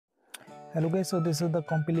Hello guys, so this is the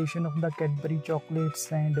compilation of the Cadbury chocolates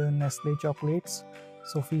and Nestle chocolates.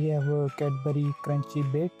 So we have Cadbury crunchy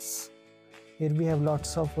bits. Here we have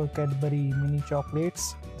lots of Cadbury mini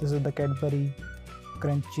chocolates. This is the Cadbury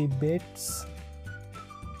crunchy bits,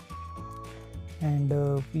 and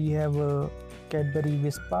we have Cadbury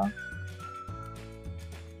Wispa,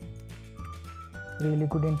 really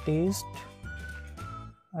good in taste.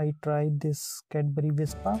 I tried this Cadbury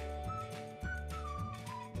Wispa.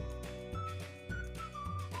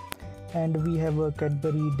 And we have a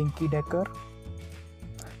Cadbury Dinky Decker.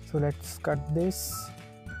 So let's cut this.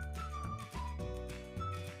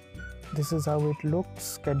 This is how it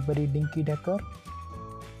looks, Cadbury Dinky Decker.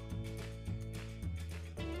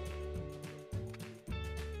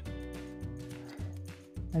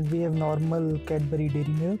 And we have normal Cadbury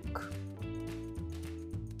Dairy Milk.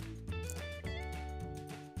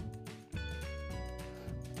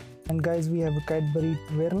 And guys, we have a Cadbury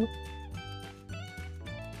Twirl.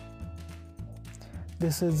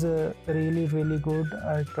 This is really good.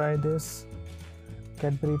 I tried this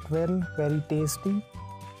Cadbury Twirl, very tasty.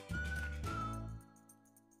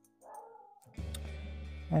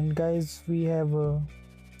 And guys, we have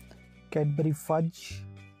Cadbury Fudge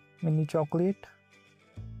mini chocolate.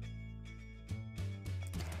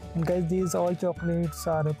 And guys, these all chocolates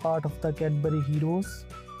are a part of the Cadbury Heroes.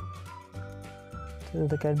 This is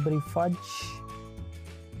the Cadbury Fudge.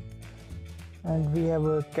 And we have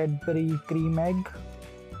a Cadbury Cream Egg,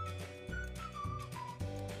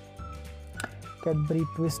 Cadbury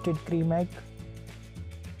Twisted Cream Egg.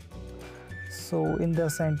 So in the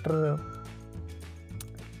center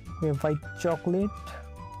we have white chocolate,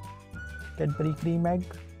 Cadbury Cream Egg.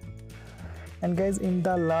 And guys, in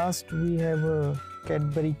the last we have a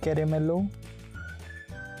Cadbury Caramello.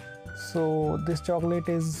 So this chocolate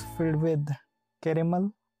is filled with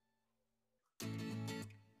caramel.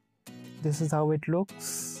 This is how it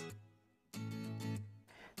looks.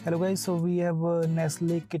 Hello guys, so we have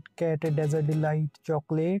Nestle Kit Kat Desert Delight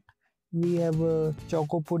chocolate. We have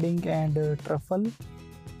Choco Pudding and Truffle.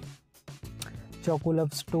 Choco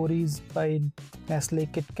Love Stories by Nestle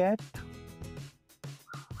Kit Kat.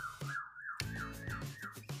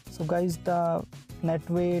 So guys, the net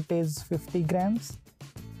weight is 50 grams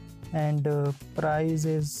and price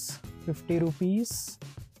is 50 rupees.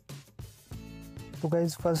 So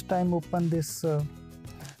guys, first time open this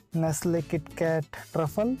Nestle Kit Kat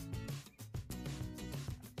Truffle.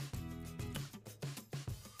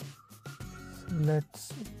 So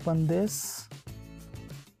let's open this.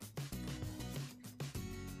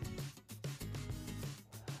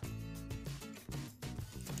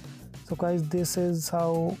 So guys, this is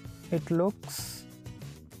how it looks,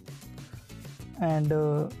 and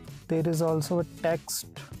there is also a text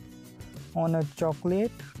on a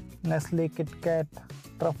chocolate, Nestle Kit Kat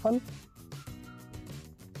Truffle.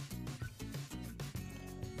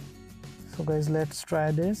 So guys, let's try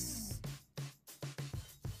this.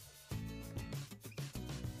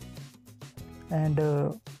 And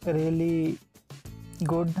really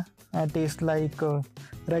good and tastes like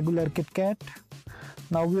regular Kit Kat.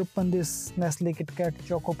 Now we open this Nestle Kit Kat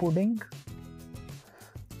Choco Pudding.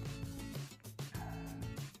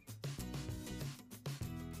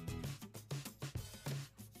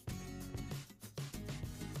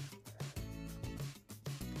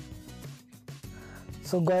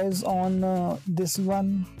 So guys, on this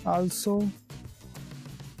one also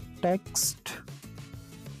text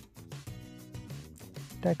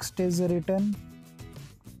is written.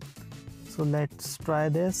 So let's try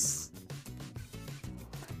this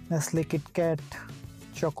Nestle Kit Kat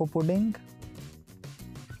Choco Pudding.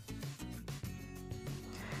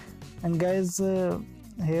 And guys,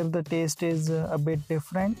 here the taste is a bit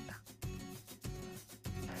different.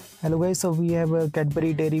 Hello guys, so we have a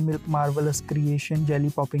Cadbury Dairy Milk Marvelous Creation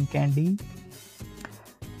Jelly Popping Candy.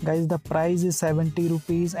 Guys, the price is 70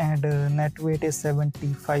 rupees and net weight is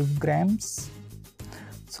 75 grams.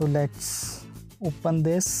 So let's open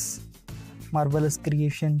this Marvelous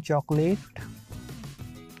Creation chocolate.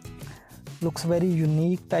 Looks very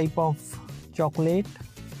unique type of chocolate.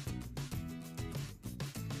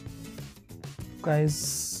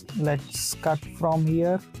 Guys, let's cut from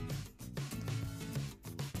here.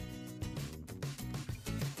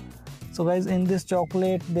 So guys, in this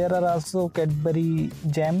chocolate there are also Cadbury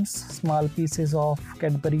gems, small pieces of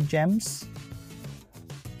Cadbury gems.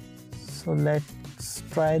 So let's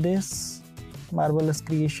try this Marvelous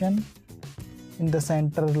Creation. In the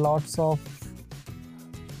center lots of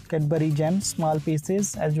Cadbury gems, small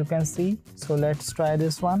pieces, as you can see. So let's try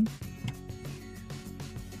this one.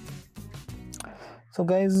 So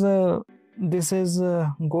guys, This is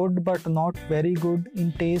good but not very good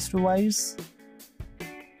in taste wise,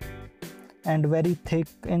 and very thick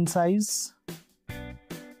in size.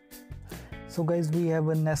 So guys, we have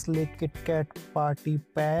a Nestle Kit Kat party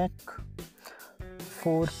pack,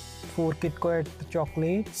 four Kit Kat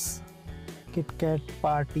chocolates, Kit Kat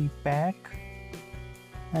party pack,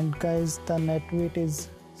 and guys, the net weight is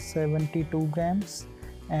 72 grams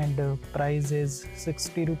and price is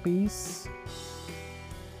 60 rupees.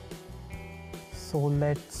 So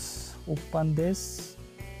let's open this.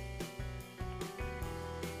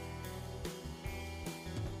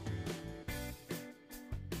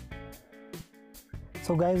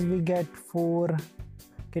 So guys, we get 4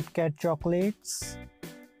 Kit Kat chocolates.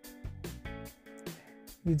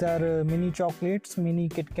 These are mini chocolates, mini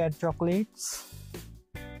Kit Kat chocolates.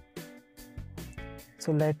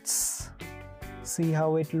 So let's see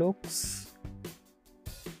how it looks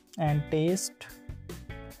and taste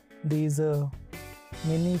these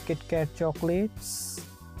mini Kit Kat chocolates.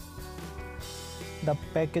 The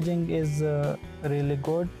packaging is really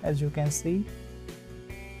good, as you can see.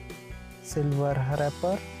 Silver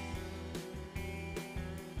wrapper.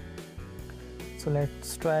 So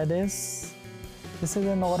let's try this. This is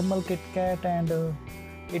a normal Kit Kat and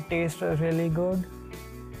it tastes really good.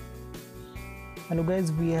 Hello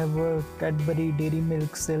guys, we have Cadbury Dairy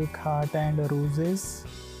Milk Silk Heart and Roses,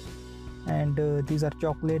 and these are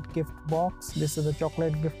chocolate gift box. This is a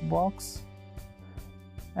chocolate gift box,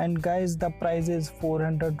 and guys, the price is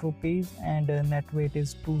 400 rupees and net weight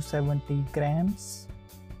is 270 grams,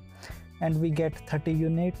 and we get 30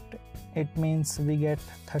 unit. It means we get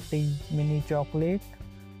 30 mini chocolate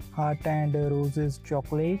heart and roses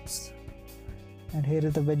chocolates, and here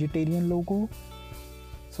is the vegetarian logo.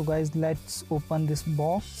 So guys, let's open this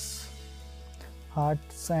box.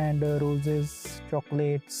 Hearts and roses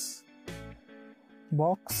chocolates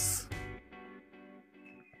box.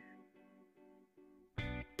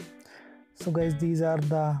 So guys, these are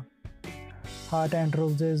the heart and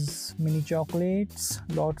roses mini chocolates.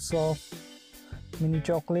 Lots of mini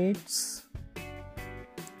chocolates.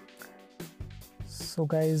 So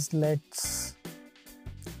guys, let's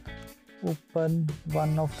open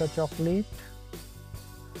one of the chocolate.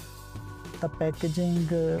 The packaging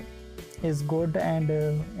is good, and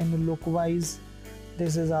in look wise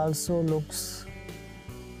this is also looks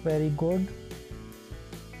very good.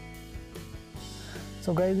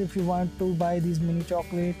 So guys, if you want to buy these mini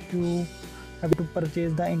chocolate, you have to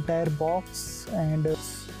purchase the entire box, and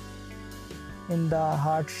in the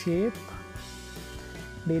heart shape,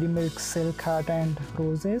 Dairy Milk Silk Heart and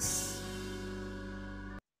Roses.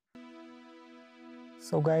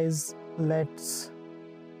 So guys, let's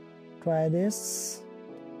try this.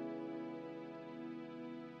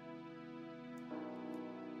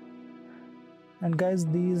 And guys,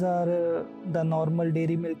 these are the normal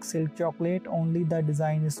Dairy Milk Silk chocolate, only the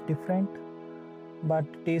design is different, but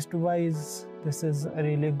taste wise this is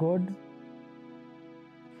really good.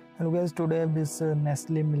 Hello guys, today I have this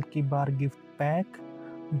Nestle Milky Bar gift pack.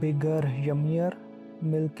 Bigger, yummier.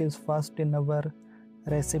 Milk is first in our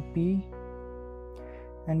recipe.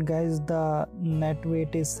 And guys, the net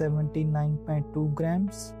weight is 79.2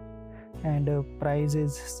 grams and price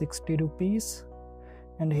is 60 rupees.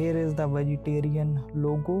 And here is the vegetarian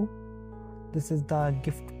logo. This is the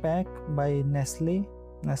gift pack by Nestle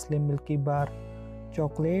Milky Bar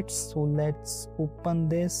chocolates. So let's open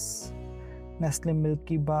this Nestle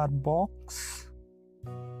Milky Bar box.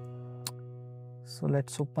 So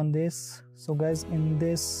let's open this. So guys, in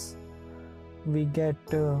this we get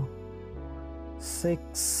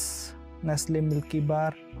 6 Nestle Milky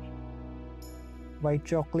Bar white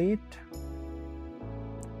chocolate,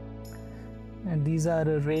 and these are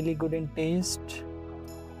really good in taste.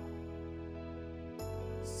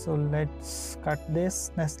 So let's cut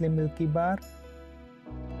this Nestle Milky Bar.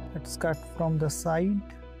 Let's cut from the side.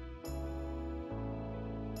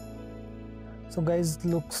 So guys,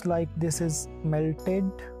 looks like this is melted.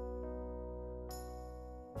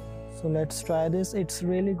 So let's try this. It's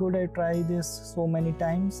really good. I tried this so many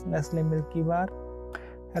times. Nestle Milky Bar.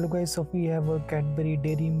 Hello guys, so we have a Cadbury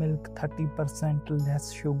Dairy Milk 30%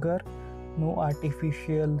 less sugar, no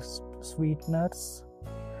artificial sweeteners.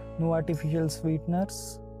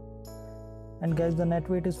 And guys, the net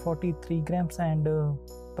weight is 43 grams and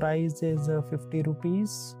price is 50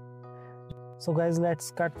 rupees. So guys, let's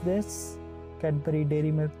cut this Cadbury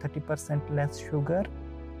Dairy Milk 30% less sugar.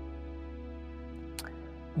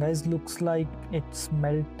 Guys, looks like it's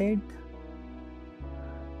melted,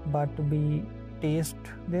 but we taste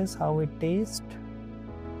this, how it tastes.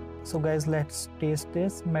 So guys, let's taste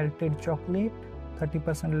this melted chocolate,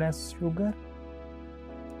 30% less sugar.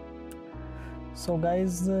 So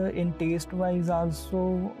guys, in taste wise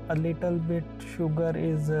also a little bit sugar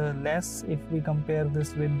is less if we compare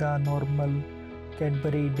this with the normal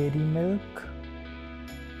Cadbury dairy milk,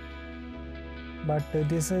 but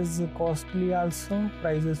this is costly also.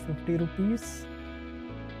 Price is 50 rupees.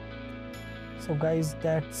 So guys,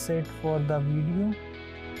 that's it for the video.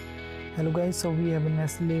 Hello guys, so we have a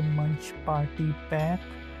Nestle Munch party pack.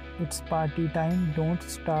 It's party time, don't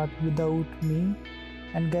start without me.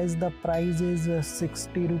 And guys, the price is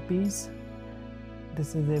 60 rupees.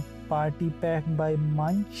 This is a party pack by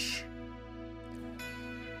Munch.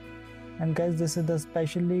 And guys, this is the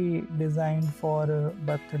specially designed for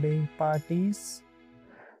birthday parties.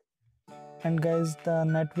 And guys, the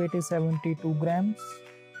net weight is 72 grams.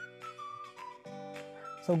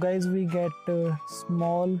 So guys, we get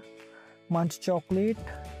small Munch chocolate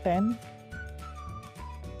 10.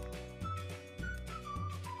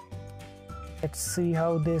 Let's see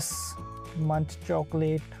how this Munch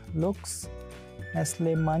chocolate looks.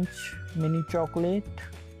 Nestle Munch mini chocolate.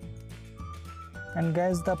 And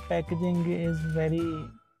guys, the packaging is very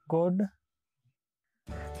good.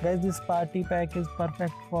 Guys, this party pack is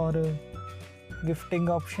perfect for gifting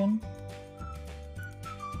option.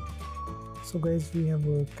 So guys, we have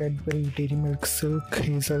a Cadbury Dairy Milk Silk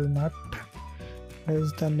Hazelnut.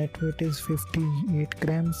 Guys, the net weight is 58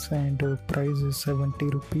 grams and price is 70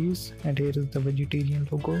 rupees. And here is the vegetarian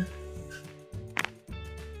logo.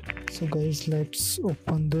 So guys, let's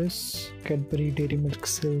open this Cadbury Dairy Milk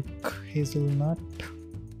Silk Hazelnut.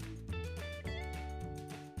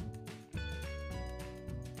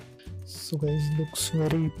 So guys, looks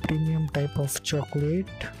very premium type of chocolate.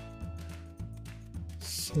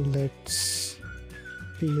 So let's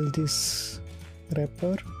peel this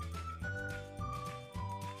wrapper.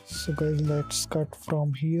 So guys, let's cut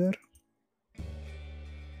from here.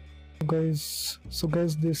 So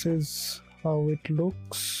guys, this is how it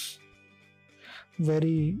looks.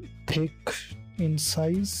 Very thick in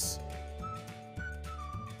size.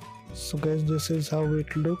 So guys, this is how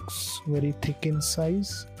it looks. Very thick in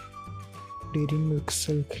size. Dairy Milk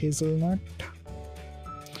Silk Hazelnut.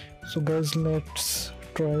 So guys, let's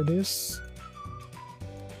try this.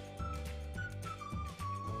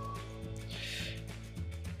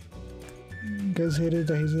 Guys, here is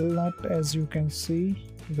the hazelnut. As you can see,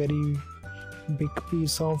 very big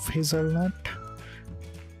piece of hazelnut.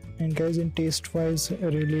 And guys, in taste wise,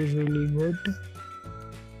 really good.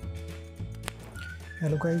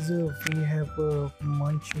 Hello guys, we have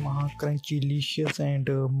Munch Maha Crunchy Delicious and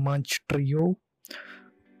Munch Trio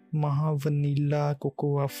Maha Vanilla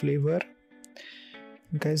Cocoa flavor.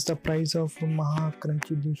 Guys, the price of Maha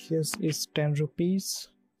Crunchy Delicious is 10 rupees.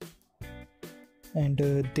 And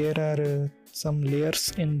there are some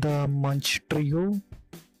layers in the Munch Trio.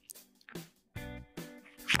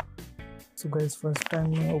 So guys, first I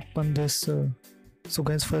open this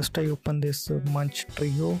Munch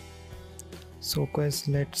Trio. So guys,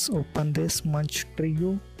 let's open this Munch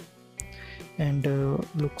Trio. And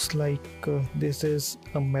looks like this is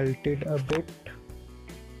melted a bit.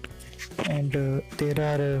 And there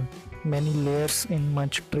are many layers in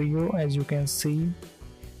Munch Trio, as you can see.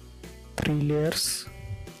 3 layers.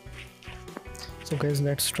 So guys,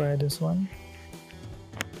 let's try this one.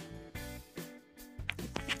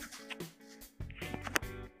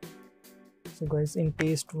 So guys, in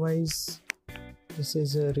taste wise, this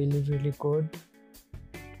is really good.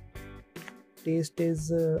 Taste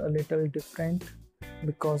is a little different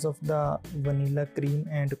because of the vanilla cream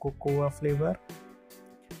and cocoa flavor,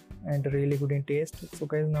 and really good in taste. So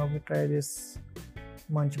guys, now we try this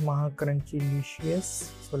Munch Maha Crunchy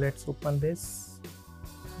Delicious. So let's open this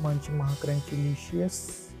Munch Maha Crunchy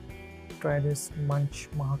Delicious. Try this Munch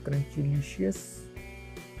Maha Crunchy Delicious.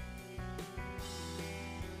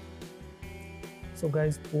 So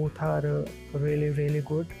guys, both are really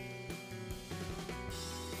good.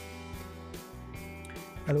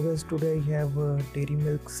 Hello guys, today I have Dairy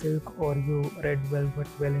Milk Silk Oreo Red Velvet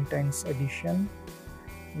Valentine's Edition.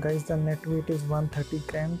 Guys, the net weight is 130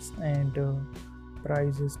 grams and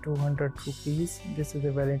price is 200 rupees. This is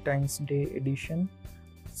a Valentine's Day edition.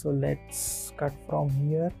 So let's cut from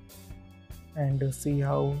here and see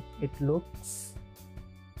how it looks.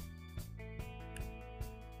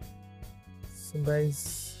 So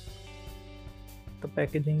guys, the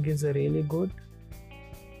packaging is really good.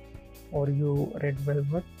 Oreo Red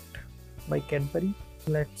Velvet by Cadbury.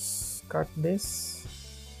 Let's cut this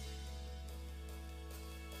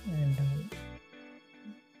and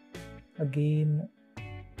again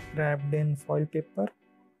wrapped in foil paper.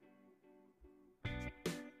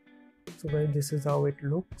 So guys, this is how it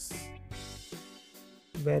looks.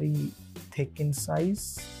 Very thick in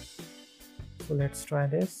size. So let's try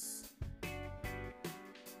this.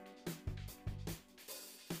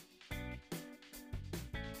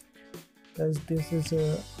 Guys, this is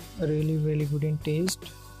really good in taste.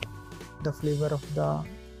 The flavor of the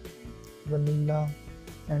vanilla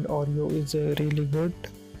and Oreo is really good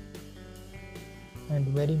and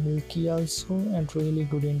very milky also, and really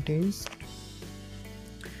good in taste.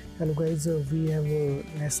 Hello guys, we have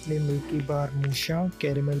Nestle Milky Bar Musha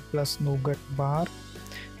Caramel Plus Nougat Bar.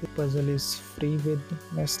 The puzzle is free with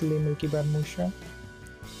Nestle Milky Bar Musha.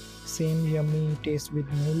 Same yummy taste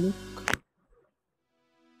with new look.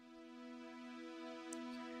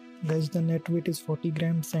 Guys, the net weight is 40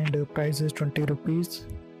 grams and price is 20 rupees.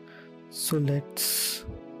 So let's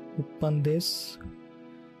open this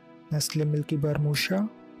Nestle Milky Bar Musha,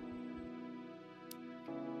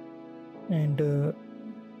 and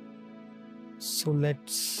so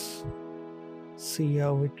let's see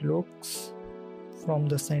how it looks from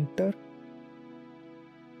the center.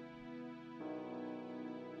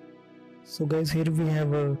 So guys, here we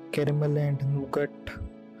have a caramel and nougat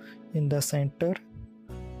in the center.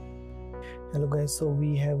 Hello guys, so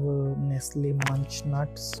we have Nestle Munch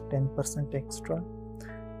Nuts 10% extra.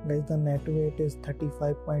 Guys, the net weight is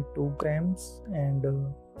 35.2 grams and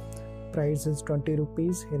price is 20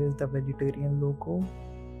 rupees. Here is the vegetarian logo.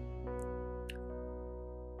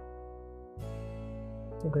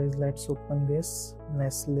 So guys, let's open this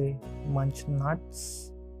Nestle Munch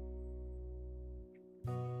Nuts.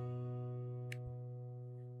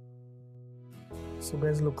 So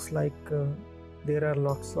guys, looks like there are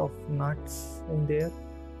lots of nuts in there.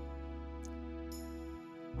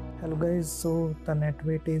 Hello guys, so the net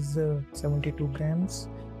weight is 72 grams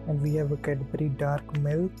and we have a Cadbury dark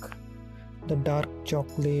milk, the dark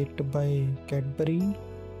chocolate by Cadbury,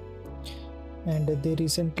 and they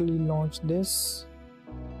recently launched this.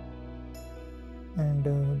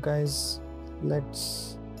 And guys,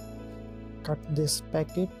 let's cut this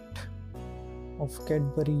packet of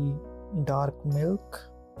Cadbury dark milk.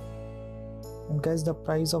 And guys, the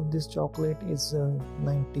price of this chocolate is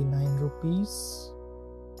 99 rupees.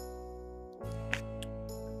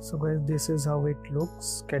 So guys, this is how it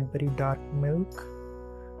looks, Cadbury dark milk.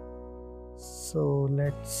 So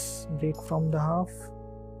let's break from the half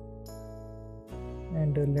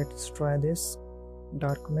and let's try this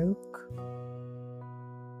dark milk.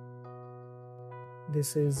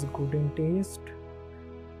 This is good in taste.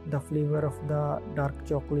 The flavor of the dark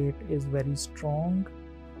chocolate is very strong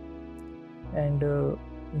and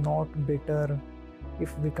not bitter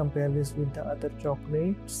if we compare this with the other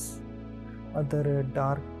chocolates, other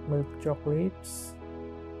dark milk chocolates,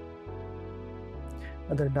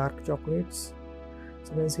 other dark chocolates.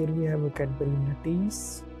 So guys, here we have a Cadbury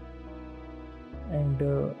Nutties, and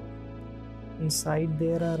inside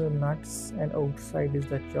there are nuts and outside is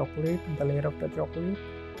the chocolate, the layer of the chocolate.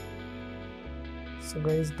 So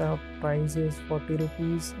guys, the price is 40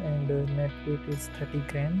 rupees and net weight is 30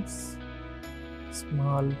 grams.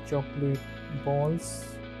 Small chocolate balls,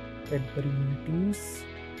 Cadbury Nutties.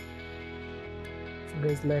 So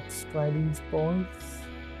guys, let's try these balls.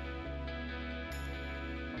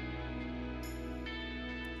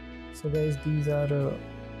 So guys, these are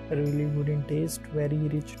really good in taste, very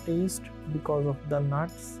rich taste because of the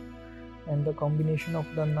nuts, and the combination of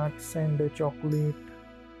the nuts and the chocolate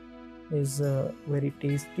is very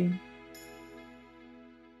tasty.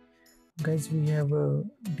 Guys, we have a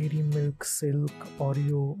Dairy Milk Silk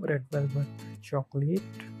Oreo Red Velvet Chocolate.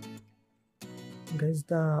 Guys,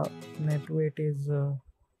 the net weight is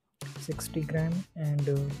 60 gram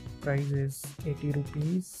and price is 80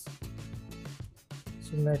 rupees.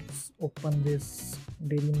 So let's open this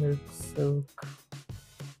Dairy Milk Silk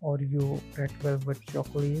Oreo Red Velvet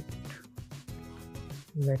Chocolate.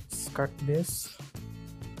 Let's cut this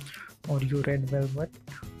Oreo Red Velvet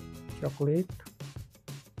Chocolate.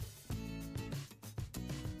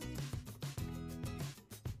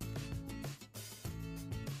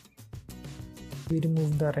 We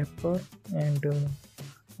remove the wrapper and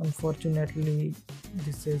unfortunately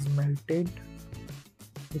this is melted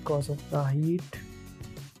because of the heat,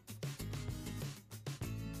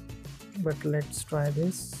 but let's try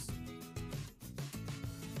this.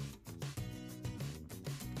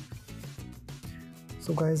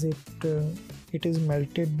 So guys, it is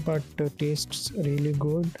melted but tastes really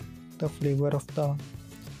good. The flavor of the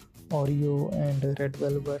Oreo and red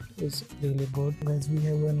velvet is really good. Guys, we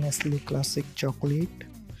have a Nestle Classic Chocolate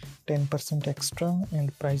 10% extra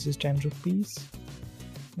and price is 10 rupees.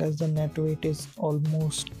 Guys, the net weight is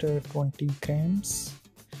almost 20 grams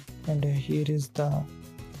and here is the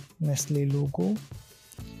Nestle logo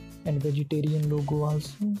and vegetarian logo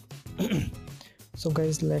also. So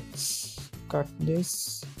guys, let's cut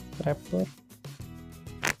this wrapper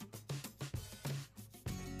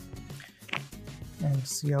and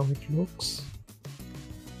see how it looks.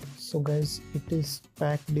 So guys, it is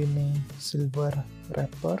packed in a silver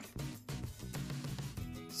wrapper.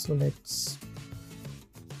 So guys,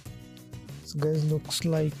 looks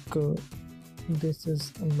like this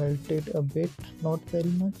is melted a bit, not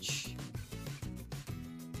very much.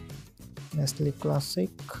 Nestle Classic.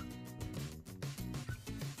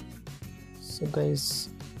 So guys,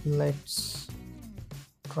 let's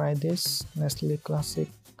try this Nestle Classic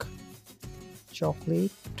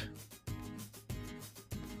chocolate.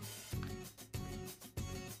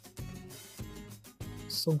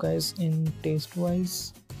 So guys, in taste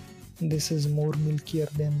wise, this is more milkier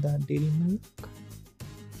than the dairy milk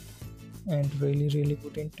and really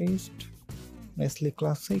good in taste. Nestle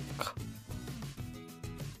Classic.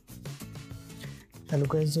 Hello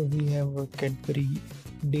guys, so we have a Cadbury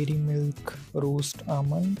Dairy Milk Roast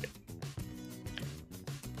Almond.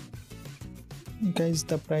 Guys,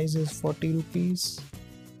 the price is 40 rupees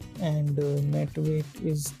and net weight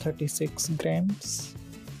is 36 grams.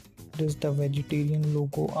 There's the vegetarian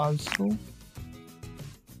logo also.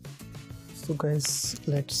 So guys,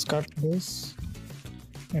 let's cut this.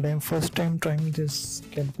 And I'm first time trying this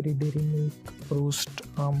Cadbury Dairy Milk Roast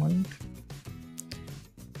Almond.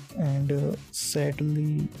 And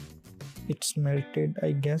sadly it's melted,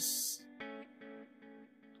 I guess.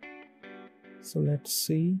 So let's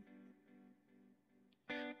see.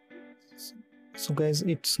 So guys,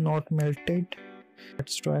 it's not melted.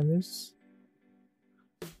 Let's try this.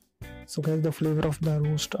 So guys, the flavor of the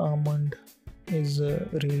roast almond is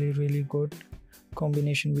really good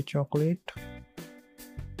combination with chocolate.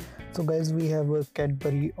 So guys, we have a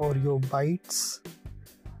Cadbury Oreo bites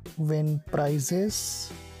win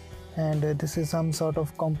prizes, and this is some sort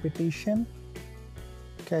of competition,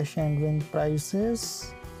 cash and win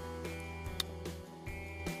prizes.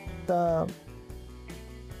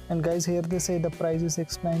 And guys, here they say the price is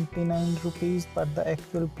 699 rupees, but the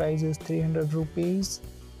actual price is 300 rupees.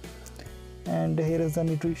 And here is the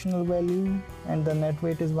nutritional value, and the net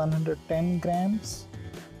weight is 110 grams.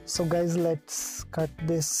 So guys, let's cut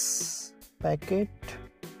this packet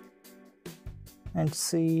and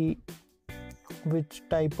see which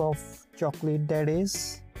type of chocolate that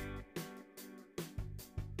is.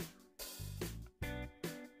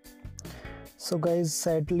 So guys,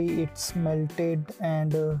 sadly it's melted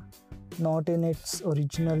and not in its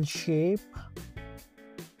original shape,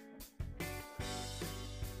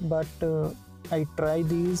 but I try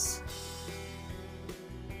these,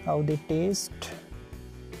 how they taste.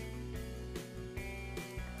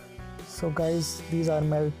 So guys, these are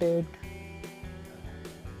melted,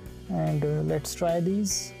 and let's try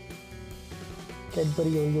these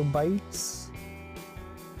Cadbury Oreo bites.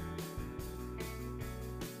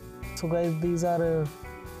 So guys, these are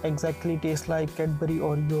exactly taste like Cadbury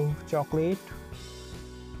Oreo chocolate,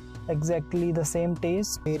 exactly the same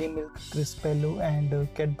taste. Dairy Milk Crispello and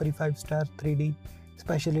Cadbury 5-star 3D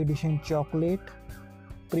Special Edition Chocolate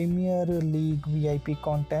Premier League VIP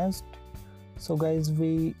contest. So guys,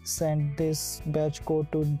 we send this batch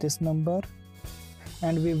code to this number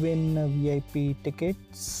and we win VIP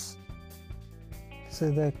tickets. This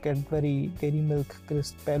is the Cadbury Dairy Milk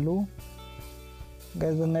Crispello.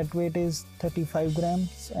 Guys, the net weight is 35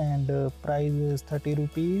 grams and price is 30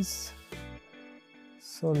 rupees.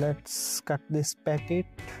 So let's cut this packet,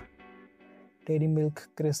 Dairy Milk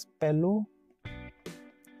Crispello.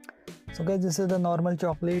 So guys, this is the normal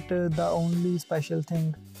chocolate. The only special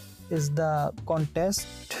thing is the contest.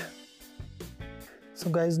 So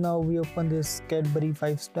guys, now we open this Cadbury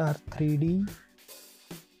 5-star 3D.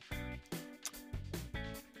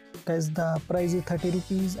 Guys, the price is 30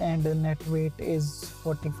 rupees and the net weight is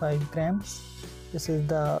 45 grams. This is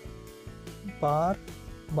the bar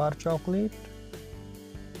chocolate,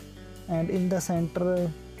 and in the center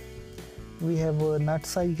we have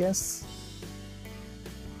nuts, I guess.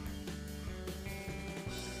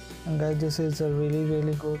 And guys, this is a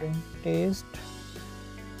really good in taste.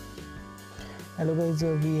 Hello guys,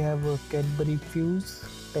 we have a Cadbury Fuse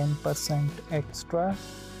 10% extra,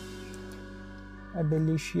 a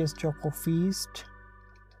delicious choco feast.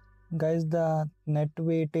 Guys, the net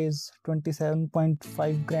weight is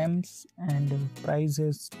 27.5 grams and price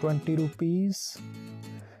is 20 rupees,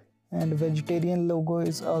 and vegetarian logo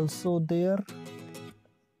is also there.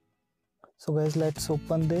 So guys, let's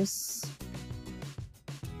open this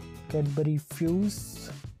Cadbury Fuse.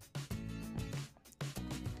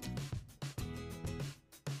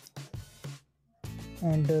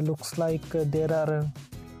 And looks like there are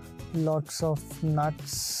lots of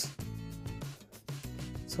nuts.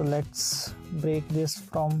 So let's break this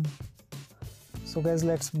from, so guys,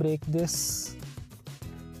 let's break this.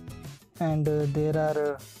 And there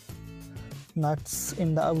are nuts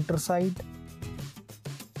in the outer side,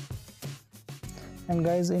 and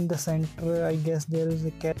guys in the center I guess there is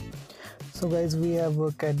a cat. So guys, we have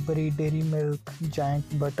a Cadbury Dairy Milk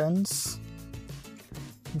giant buttons.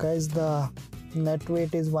 Guys, the net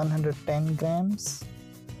weight is 110 grams.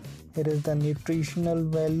 Here is the nutritional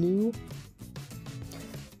value,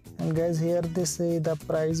 and guys here they say the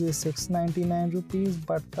price is 699 rupees,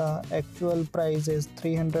 but the actual price is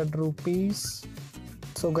 300 rupees.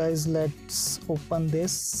 So guys, let's open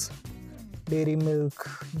this Dairy Milk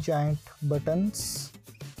giant buttons.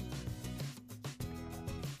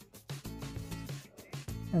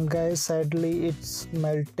 And guys, sadly it's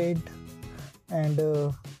melted and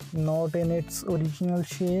not in its original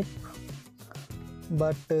shape,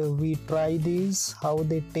 but we try these how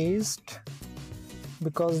they taste,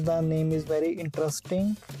 because the name is very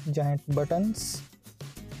interesting, giant buttons.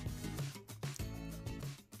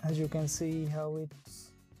 As you can see how it's